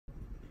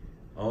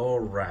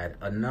All right,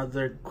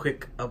 another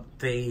quick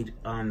update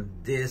on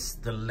this,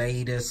 the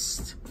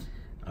latest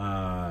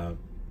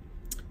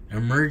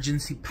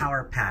emergency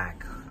power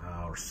pack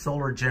or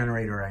solar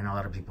generator. I know a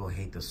lot of people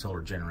hate the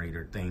solar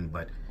generator thing,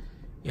 but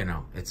you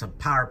know, it's a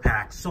power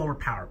pack, solar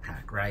power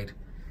pack, right?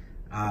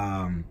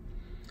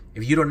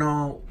 If you don't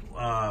know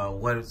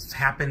what's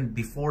happened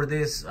before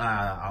this,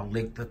 I'll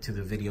link to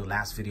the video,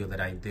 last video that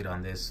I did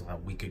on this a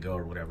week ago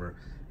or whatever.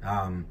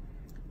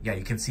 Yeah,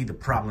 you can see the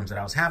problems that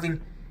I was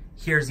having.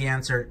 Here's the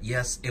answer.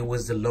 Yes, it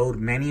was the load.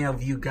 Many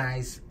of you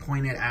guys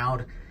pointed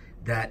out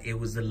that it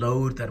was the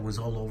load that was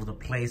all over the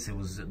place. It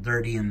was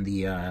dirty in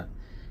the,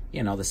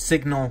 you know, the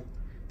signal,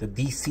 the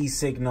DC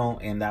signal,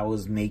 and that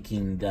was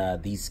making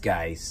these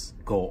guys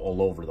go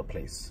all over the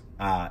place.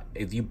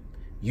 If you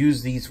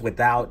use these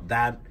without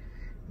that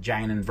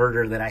giant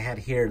inverter that I had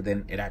here,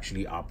 then it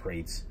actually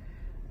operates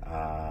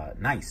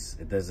nice.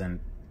 It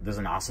doesn't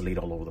oscillate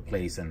all over the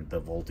place, and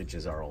the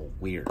voltages are all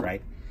weird,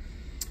 right?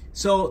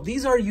 So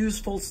these are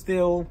useful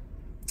still.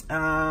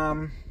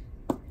 I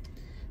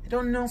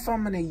don't know if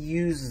I'm gonna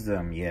use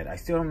them yet. I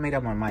still haven't made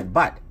up my mind,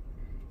 but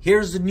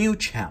here's the new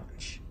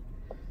challenge.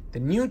 The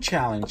new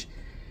challenge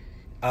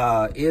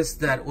is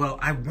that, well,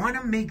 I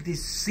wanna make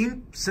this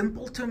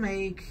simple to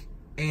make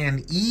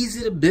and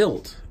easy to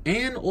build,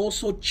 and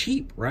also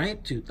cheap,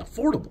 right?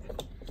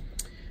 Affordable.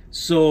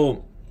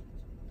 So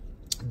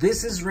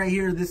this is right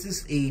here. This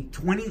is a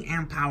 20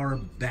 amp hour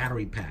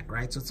battery pack,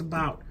 right? So it's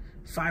about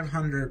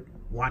 500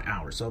 watt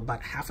hours, so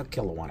about half a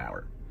kilowatt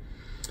hour.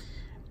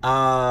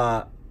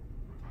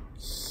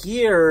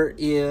 Here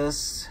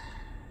is,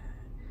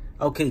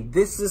 okay,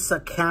 this is a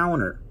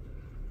counter.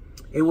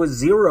 It was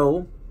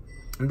 0,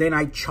 and then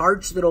I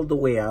charged it all the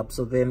way up,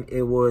 so then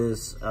it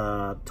was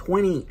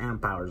 20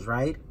 amp hours,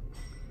 right?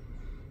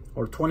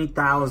 Or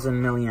 20,000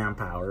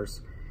 milliamp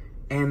hours.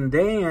 And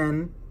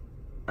then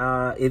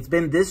it's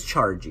been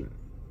discharging.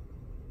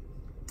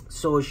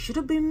 So it should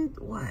have been,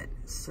 what,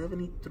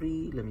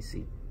 73, let me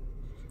see.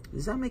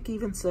 Does that make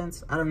even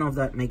sense? I don't know if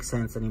that makes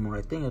sense anymore.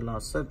 I think it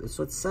lost, so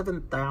it's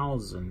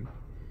 7,000.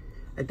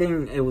 I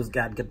think it was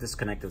got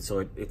disconnected,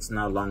 so it's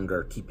no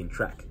longer keeping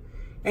track.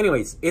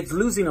 Anyways, it's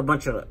losing a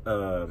bunch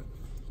of,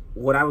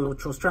 what I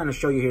was trying to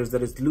show you here is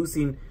that it's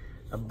losing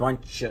a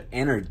bunch of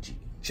energy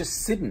just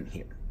sitting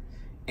here.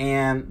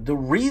 And the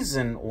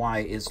reason why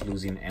it's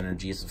losing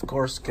energy is, of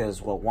course,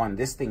 because, well, one,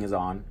 this thing is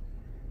on,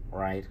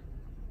 right?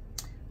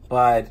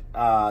 But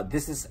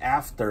this is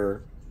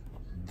after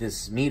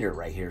this meter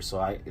right here,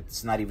 so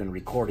it's not even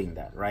recording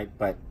that, right?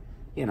 But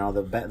you know,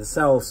 the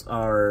cells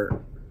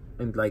are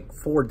in like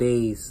 4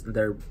 days,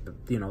 they're,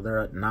 you know, they're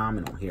at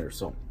nominal here.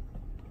 So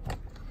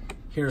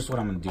here's what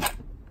I'm gonna do.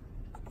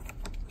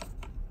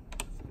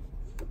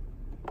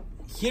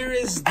 Here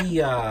is the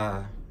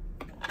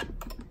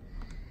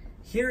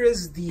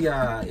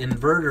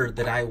inverter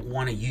that I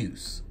want to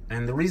use,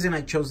 and the reason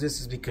I chose this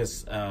is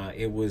because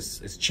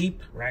it's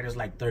cheap, right? It's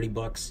like 30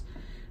 bucks.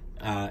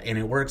 And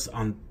it works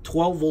on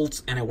 12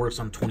 volts and it works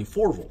on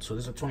 24 volts. So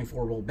this is a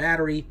 24 volt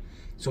battery,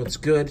 so it's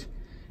good.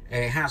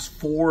 And it has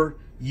 4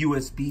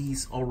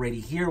 USBs already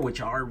here,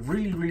 which are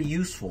really, really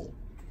useful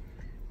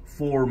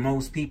for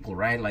most people,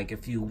 right? Like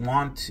if you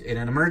want, in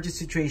an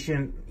emergency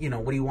situation, you know,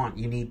 what do you want?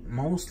 You need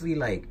mostly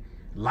like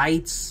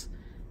lights,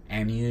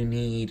 and you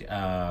need,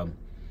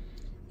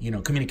 you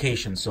know,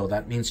 communication. So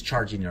that means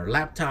charging your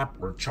laptop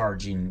or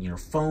charging your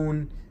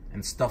phone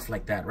and stuff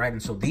like that, right?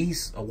 And so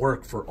these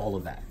work for all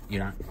of that, you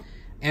know.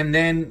 And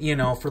then, you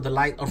know, for the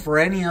light or for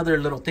any other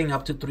little thing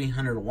up to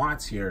 300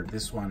 watts here,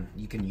 this one,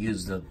 you can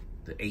use the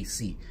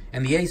AC.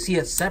 And the AC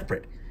is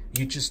separate.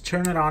 You just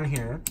turn it on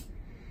here,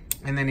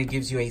 and then it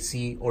gives you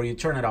AC, or you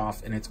turn it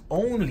off, and it's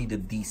only the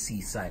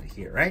DC side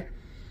here, right?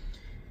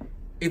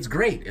 It's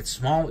great. It's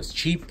small, it's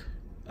cheap.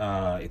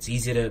 It's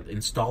easy to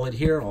install it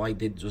here. All I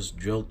did was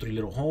drill 3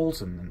 little holes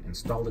and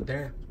installed it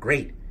there.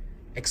 Great,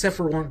 except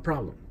for one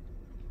problem.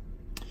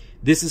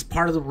 This is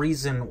part of the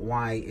reason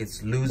why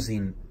it's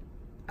losing,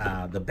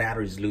 the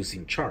battery's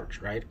losing charge,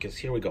 right? Because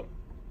here we go.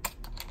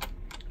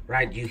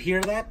 Right, you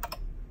hear that?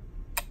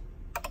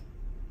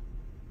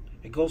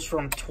 It goes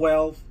from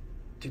 12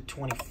 to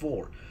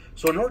 24.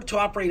 So in order to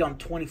operate on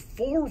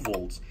 24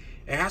 volts,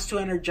 it has to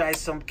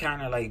energize some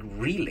kind of like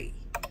relay.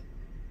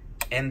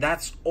 And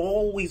that's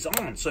always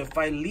on. So if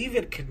I leave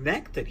it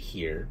connected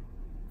here,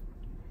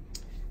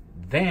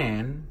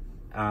 then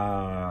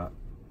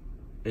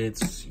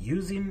it's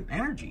using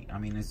energy. I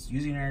mean, it's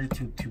using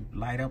energy to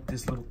light up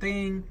this little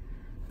thing,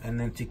 and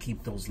then to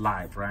keep those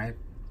live, right?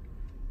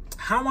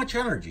 How much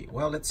energy?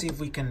 Well, let's see if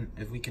we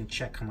can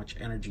check how much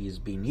energy is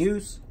being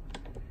used.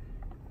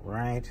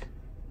 Right.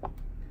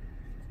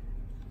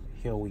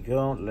 Here we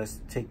go. Let's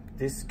take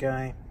this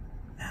guy.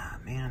 Ah,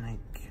 man, I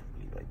can't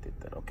believe I did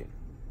that. Okay.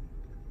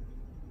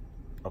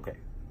 Okay.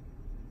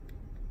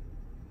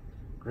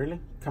 Really?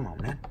 Come on,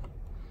 man.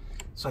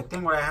 So I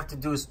think what I have to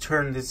do is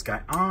turn this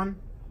guy on.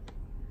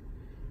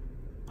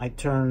 I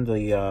turned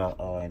the,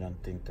 oh, I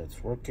don't think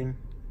that's working.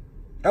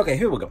 Okay,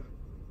 here we go.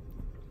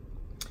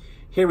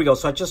 Here we go.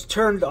 So I just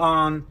turned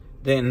on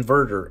the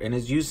inverter, and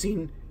it's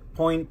using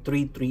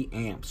 0.33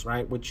 amps,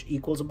 right? Which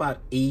equals about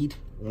 8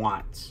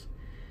 watts.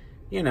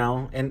 You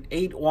know, and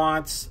 8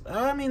 watts,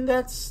 I mean,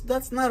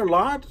 that's not a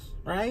lot,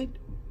 right?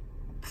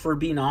 For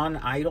being on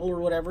idle or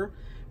whatever.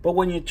 But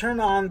when you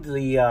turn on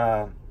the,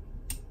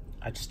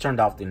 I just turned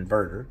off the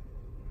inverter.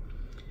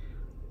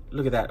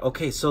 Look at that.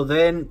 Okay, so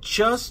then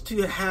just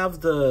to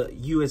have the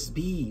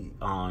USB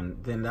on,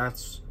 then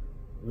that's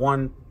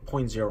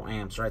 1.0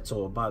 amps, right?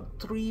 So about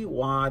 3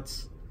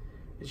 watts.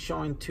 It's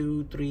showing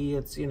 2, 3.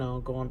 It's, you know,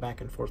 going back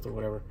and forth or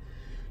whatever.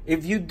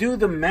 If you do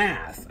the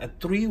math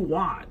at 3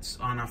 watts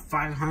on a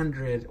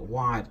 500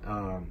 watt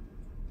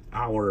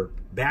hour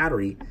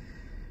battery,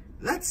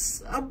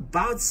 that's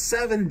about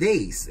 7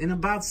 days. In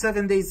about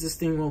 7 days, this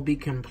thing will be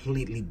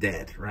completely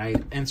dead,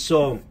 right? And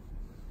so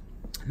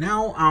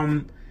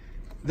now,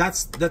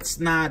 that's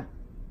not,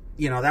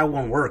 you know, that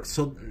won't work.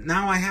 So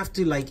now I have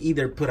to like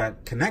either put a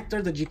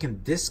connector that you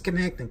can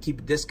disconnect and keep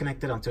it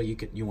disconnected until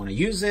you want to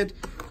use it,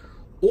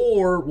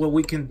 or what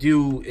we can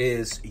do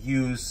is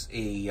use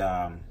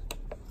a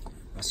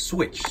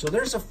switch. So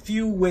there's a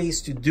few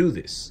ways to do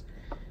this.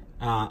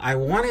 I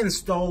want to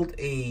install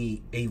a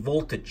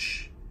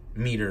voltage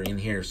meter in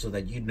here so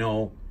that you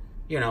know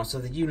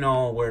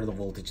where the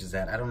voltage is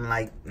at. I don't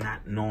like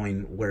not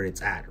knowing where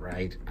it's at,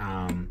 right?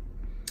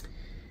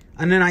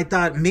 And then I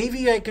thought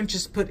maybe I can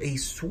just put a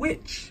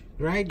switch,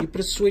 right? You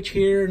put a switch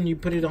here and you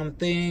put it on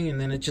thing,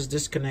 and then it just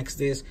disconnects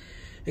this.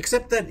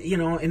 Except that, you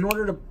know, in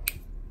order to,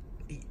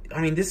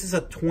 I mean, this is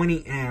a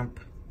 20 amp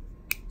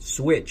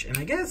switch, and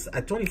I guess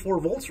at 24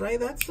 volts, right?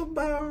 That's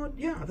about,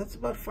 yeah, that's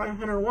about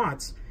 500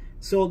 watts.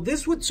 So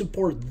this would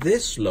support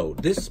this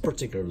load, this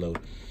particular load.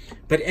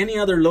 But any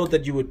other load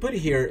that you would put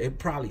here, it'd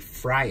probably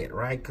fry it,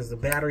 right? Because the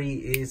battery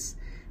is,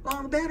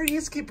 well, the battery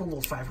is capable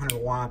of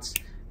 500 watts.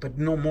 But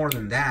no more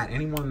than that.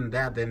 Any more than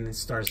that, then it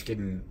starts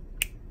getting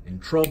in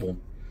trouble.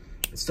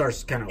 It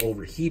starts kind of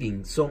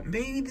overheating. So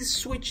maybe this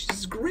switch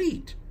is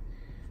great.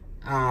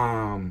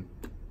 I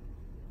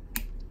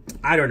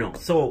don't know.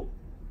 So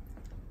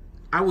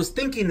I was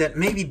thinking that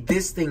maybe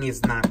this thing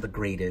is not the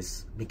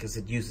greatest because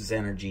it uses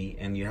energy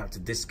and you have to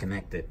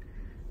disconnect it.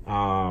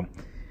 And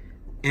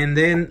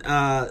then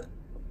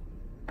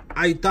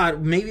I thought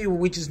maybe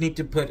we just need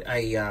to put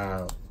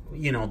a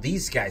you know,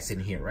 these guys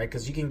in here, right?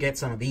 Because you can get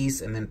some of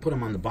these and then put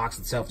them on the box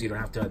itself. You don't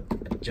have to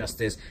adjust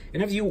this.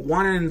 And if you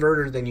want an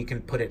inverter, then you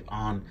can put it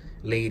on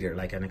later,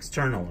 like an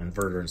external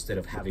inverter, instead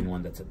of having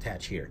one that's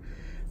attached here.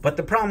 But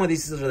the problem with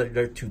these is that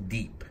they're too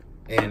deep,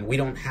 and we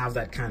don't have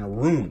that kind of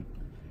room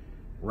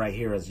right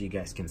here, as you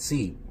guys can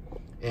see.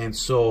 And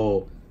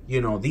so, you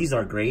know, these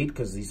are great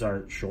because these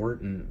are short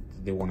and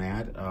they won't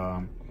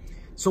add.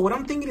 So what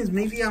I'm thinking is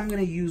maybe I'm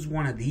going to use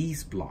one of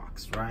these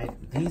blocks, right?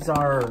 These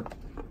are,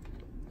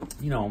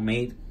 you know,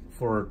 made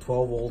for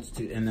 12 volts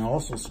to, and it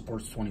also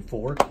supports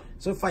 24.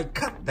 So if I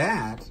cut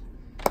that,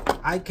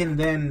 I can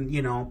then,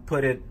 you know,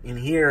 put it in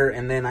here,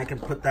 and then I can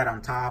put that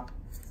on top,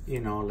 you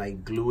know,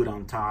 like glue it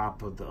on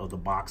top of the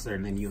box there,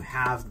 and then you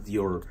have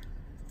your,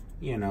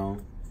 you know,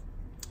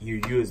 your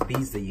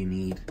USBs that you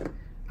need,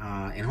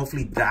 and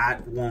hopefully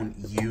that won't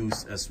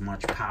use as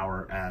much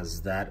power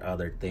as that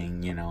other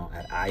thing, you know,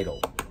 at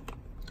idle.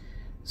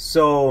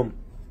 So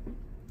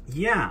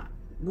yeah,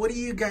 what do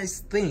you guys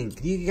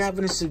think? Do you have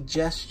any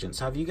suggestions?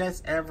 Have you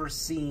guys ever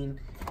seen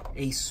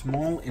a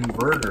small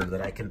inverter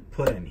that I can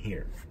put in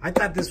here? I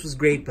thought this was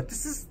great, but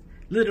this is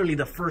literally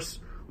the first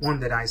one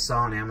that I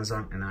saw on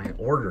Amazon, and I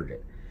ordered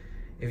it.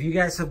 If you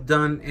guys have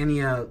done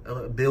any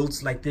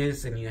builds like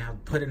this and you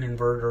have put an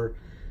inverter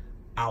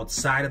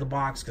outside of the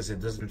box because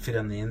it doesn't fit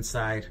on the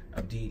inside,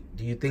 do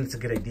you think it's a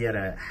good idea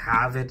to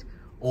have it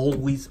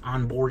always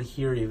on board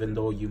here, even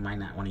though you might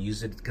not want to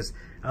use it? Because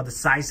the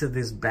size of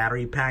this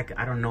battery pack,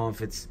 I don't know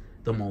if it's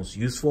the most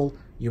useful.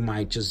 You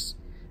might just,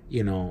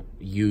 you know,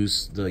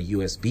 use the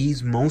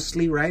USBs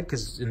mostly, right?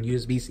 Because in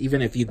USBs,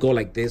 even if you go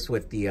like this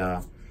with the,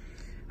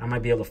 I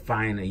might be able to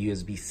find a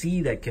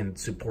USB-C that can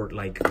support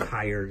like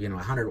higher, you know,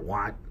 100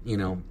 watt, you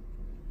know,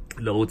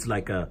 loads,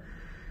 like a,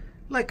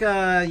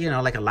 you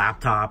know, like a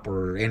laptop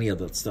or any of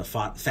the stuff,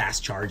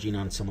 fast charging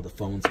on some of the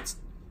phones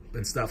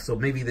and stuff. So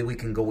maybe that we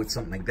can go with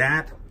something like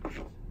that,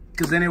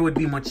 because then it would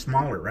be much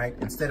smaller, right?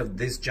 Instead of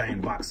this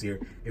giant box here,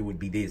 it would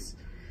be this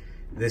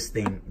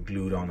thing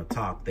glued on the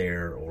top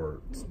there,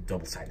 or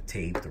double-sided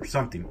taped or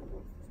something,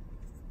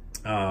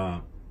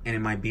 and it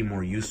might be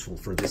more useful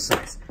for this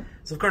size.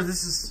 So of course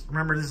this is,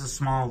 remember, this is a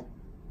small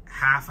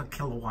 0.5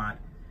 kilowatt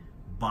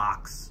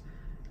box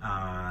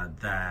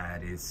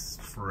that is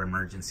for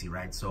emergency,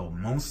 right? So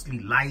mostly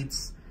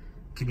lights,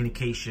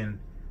 communication,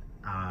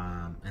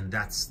 and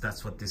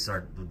that's what this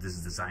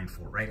is designed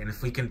for, right? And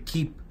if we can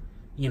keep,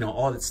 you know,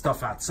 all that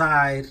stuff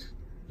outside,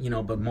 you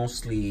know, but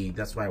mostly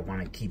that's why I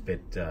want to keep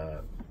it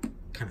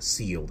kind of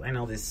sealed. I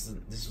know this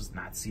was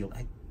not sealed.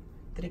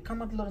 Did it come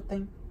with a little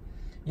thing?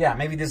 Yeah,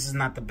 maybe this is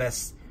not the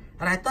best.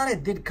 And I thought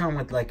it did come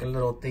with like a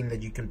little thing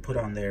that you can put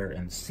on there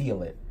and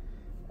seal it.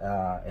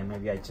 And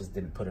maybe I just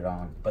didn't put it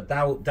on. But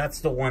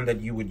that's the one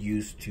that you would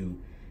use to,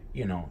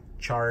 you know,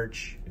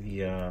 charge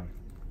the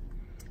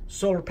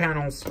solar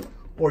panels,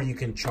 or you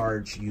can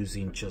charge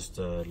using just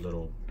a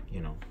little,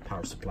 you know,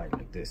 power supply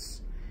like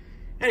this.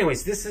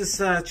 Anyways, this is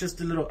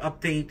just a little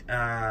update.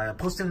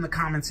 Post it in the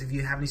comments if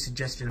you have any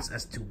suggestions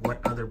as to what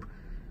other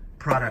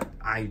product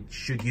I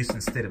should use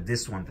instead of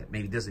this one that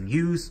maybe doesn't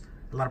use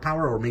a lot of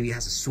power, or maybe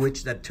has a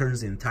switch that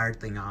turns the entire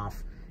thing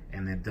off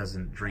and it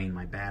doesn't drain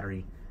my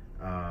battery.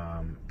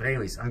 But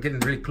anyways, I'm getting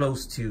really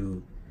close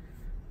to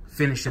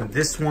finishing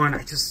this one.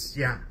 I just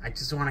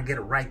want to get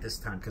it right this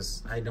time,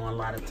 because I know a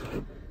lot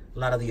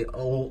of the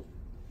old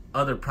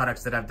other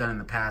products that I've done in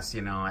the past,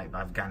 you know,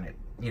 I've gotten it,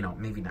 you know,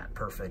 maybe not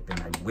perfect, and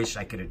I wish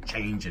I could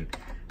change and,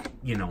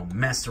 you know,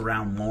 mess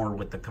around more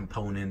with the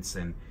components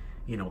and,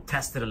 you know,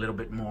 test it a little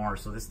bit more.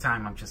 So this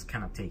time I'm just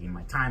kind of taking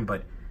my time,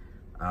 but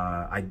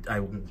I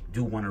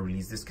do want to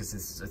release this because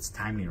it's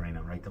timely right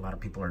now, right? A lot of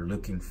people are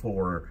looking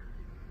for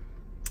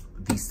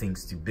these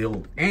things to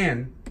build.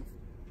 And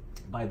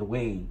by the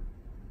way,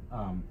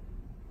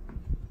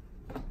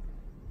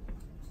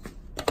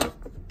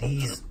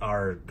 these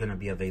are gonna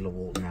be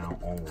available now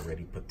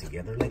already put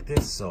together like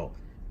this, so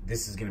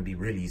this is gonna be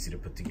really easy to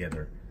put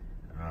together,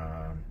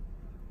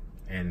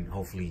 and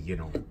hopefully, you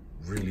know,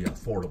 really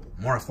affordable,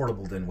 more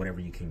affordable than whatever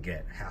you can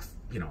get, half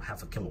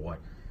a kilowatt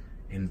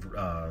in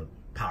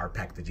power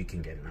pack that you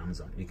can get in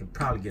Amazon. You can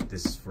probably get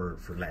this for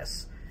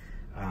less.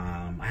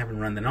 I haven't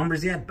run the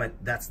numbers yet, but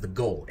that's the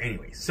goal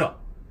anyway. So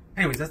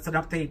anyways, that's an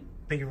update.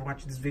 Thank you for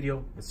watching this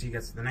video. We'll see you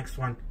guys in the next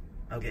one.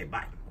 Okay,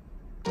 bye.